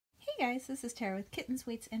guys, this is Tara with Kittens,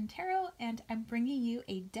 Weights, and Tarot, and I'm bringing you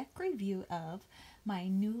a deck review of my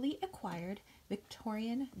newly acquired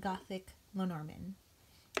Victorian Gothic Lenormand.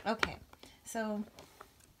 Okay, so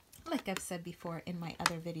like I've said before in my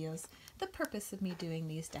other videos, the purpose of me doing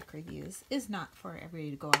these deck reviews is not for everybody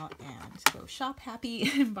to go out and go shop happy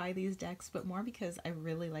and buy these decks, but more because I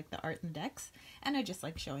really like the art in decks, and I just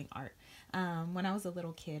like showing art. When I was a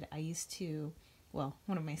little kid, I used to, well,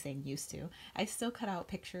 what am I saying used to? I still cut out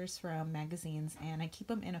pictures from magazines and I keep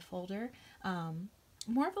them in a folder.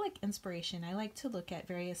 More of like inspiration. I like to look at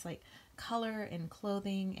various like color and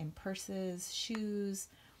clothing and purses, shoes.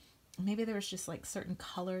 Maybe there was just like certain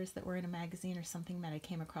colors that were in a magazine or something that I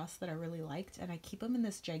came across that I really liked, and I keep them in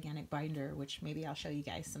this gigantic binder, which maybe I'll show you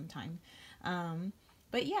guys sometime.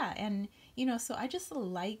 But yeah, and you know, so I just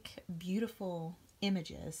like beautiful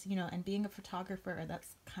images, you know, and being a photographer,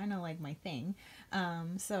 that's kind of like my thing.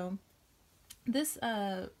 So this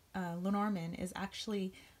Lenormand is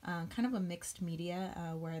actually kind of a mixed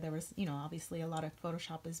media where there was, you know, obviously a lot of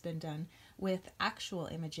Photoshop has been done with actual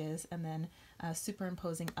images and then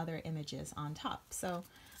superimposing other images on top. So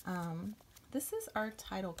this is our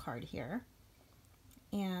title card here,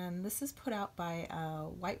 and this is put out by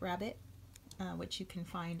White Rabbit, which you can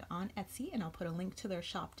find on Etsy, and I'll put a link to their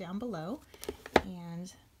shop down below.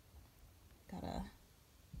 And got a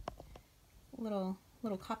little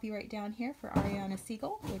copyright down here for Ariana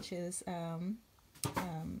Siegel, which is the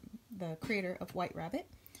creator of White Rabbit.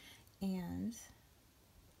 And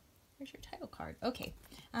here's your title card. Okay,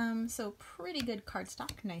 so pretty good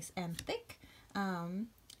cardstock, nice and thick.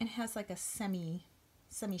 It has like a semi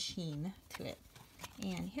sheen to it.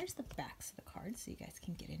 And here's the backs of the cards, so you guys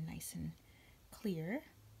can get in nice and clear.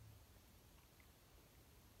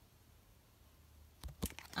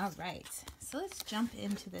 All right, so let's jump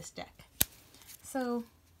into this deck. So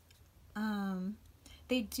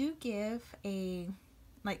they do give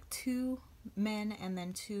like 2 men and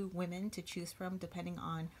then 2 women to choose from depending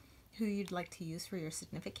on who you'd like to use for your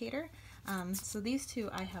significator. So these 2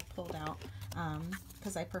 I have pulled out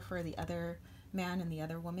because I prefer the other man and the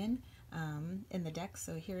other woman in the deck.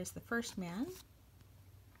 So here's the first man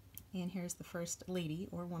and here's the first lady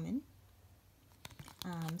or woman.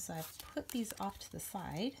 So I've put these off to the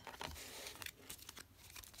side,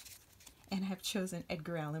 and I've chosen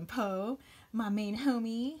Edgar Allan Poe, my main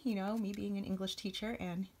homie, you know, me being an English teacher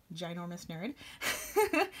and ginormous nerd.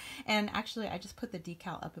 And actually I just put the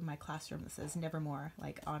decal up in my classroom that says Nevermore,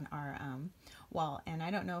 like on our wall, and I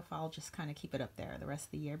don't know if I'll just kind of keep it up there the rest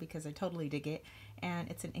of the year because I totally dig it, and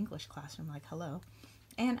it's an English classroom, like hello.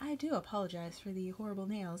 And I do apologize for the horrible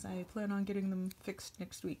nails. I plan on getting them fixed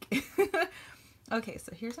next week. Okay,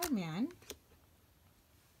 so here's our man.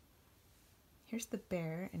 Here's the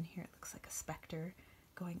bear, and here it looks like a specter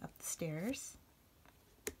going up the stairs.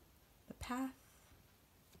 The path.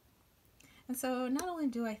 And so not only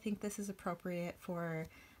do I think this is appropriate for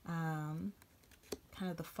kind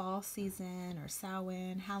of the fall season or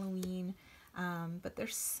Samhain, Halloween, but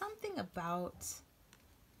there's something about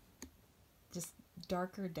just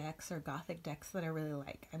darker decks or gothic decks that I really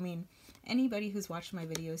like. I mean, anybody who's watched my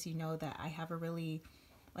videos, you know that I have a really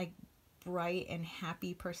like bright and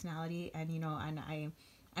happy personality, and you know, and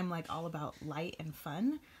I'm like all about light and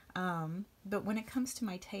fun. But when it comes to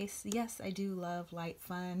my taste, yes, I do love light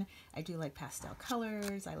fun. I do like pastel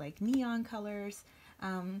colors. I like neon colors.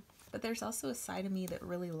 But there's also a side of me that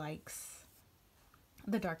really likes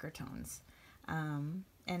the darker tones.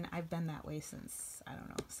 And I've been that way since, I don't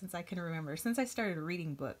know, since I can remember. Since I started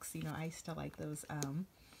reading books, you know, I used to like those,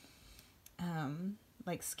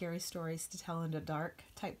 like scary stories to tell in the dark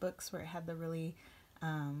type books where it had the really,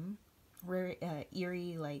 rare,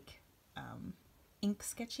 eerie, like, ink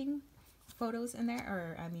sketching photos in there,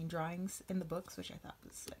 or, I mean, drawings in the books, which I thought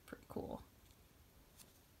was, like, pretty cool.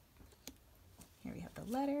 Here we have the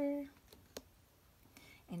letter,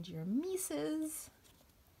 and your Mises,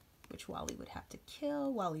 which Wally would have to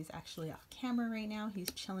kill. Wally's actually off camera right now. He's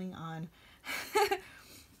chilling on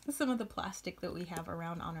some of the plastic that we have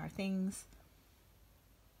around on our things.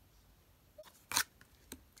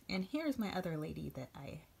 And here's my other lady that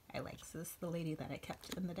I like. So this is the lady that I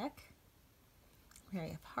kept in the deck. Here I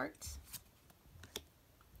have hearts,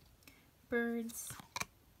 birds,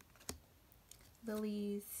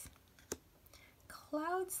 lilies,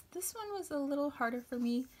 clouds. This one was a little harder for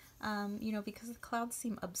me. You know, because the clouds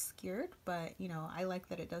seem obscured, but, you know, I like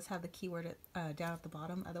that it does have the keyword down at the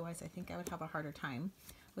bottom. Otherwise, I think I would have a harder time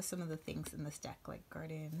with some of the things in this deck, like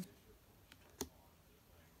garden,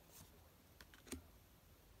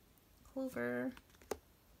 clover,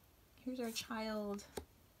 here's our child,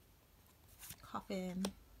 coffin,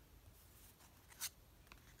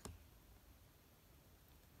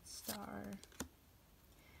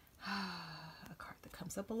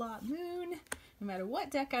 comes up a lot. Moon, no matter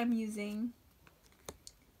what deck I'm using.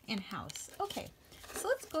 And house. Okay, so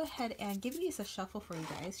let's go ahead and give these a shuffle for you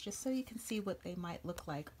guys, just so you can see what they might look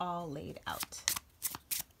like all laid out.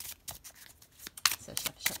 So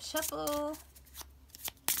shuffle, shuffle, shuffle.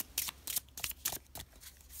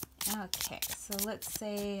 Okay, so let's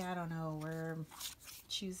say, I don't know, we're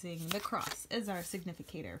choosing the cross as our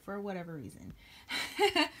significator for whatever reason.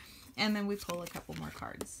 And then we pull a couple more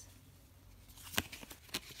cards.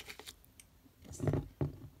 Just move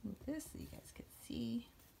this so you guys can see.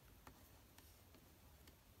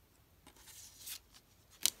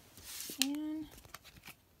 And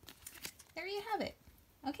there you have it.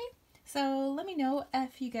 Okay, so let me know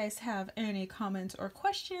if you guys have any comments or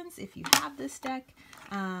questions if you have this deck.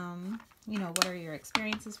 You know, what are your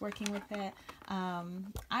experiences working with it?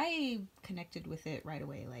 I connected with it right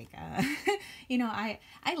away. Like, you know, I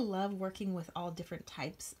love working with all different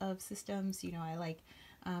types of systems. You know, I like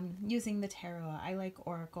using the tarot. I like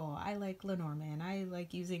Oracle. I like Lenormand. I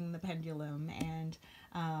like using the pendulum and,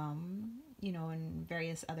 you know, and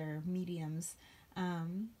various other mediums.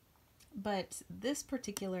 But this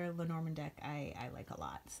particular Lenormand deck, I like a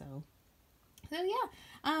lot. So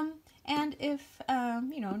yeah, and if,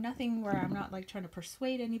 you know, nothing where I'm not like trying to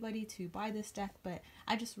persuade anybody to buy this deck, but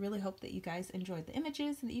I just really hope that you guys enjoyed the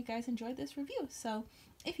images and that you guys enjoyed this review. So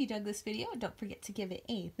if you dug this video, don't forget to give it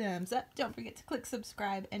a thumbs up, don't forget to click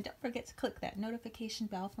subscribe, and don't forget to click that notification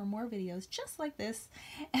bell for more videos just like this,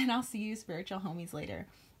 and I'll see you spiritual homies later.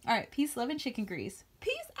 All right, peace, love, and chicken grease.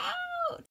 Peace out!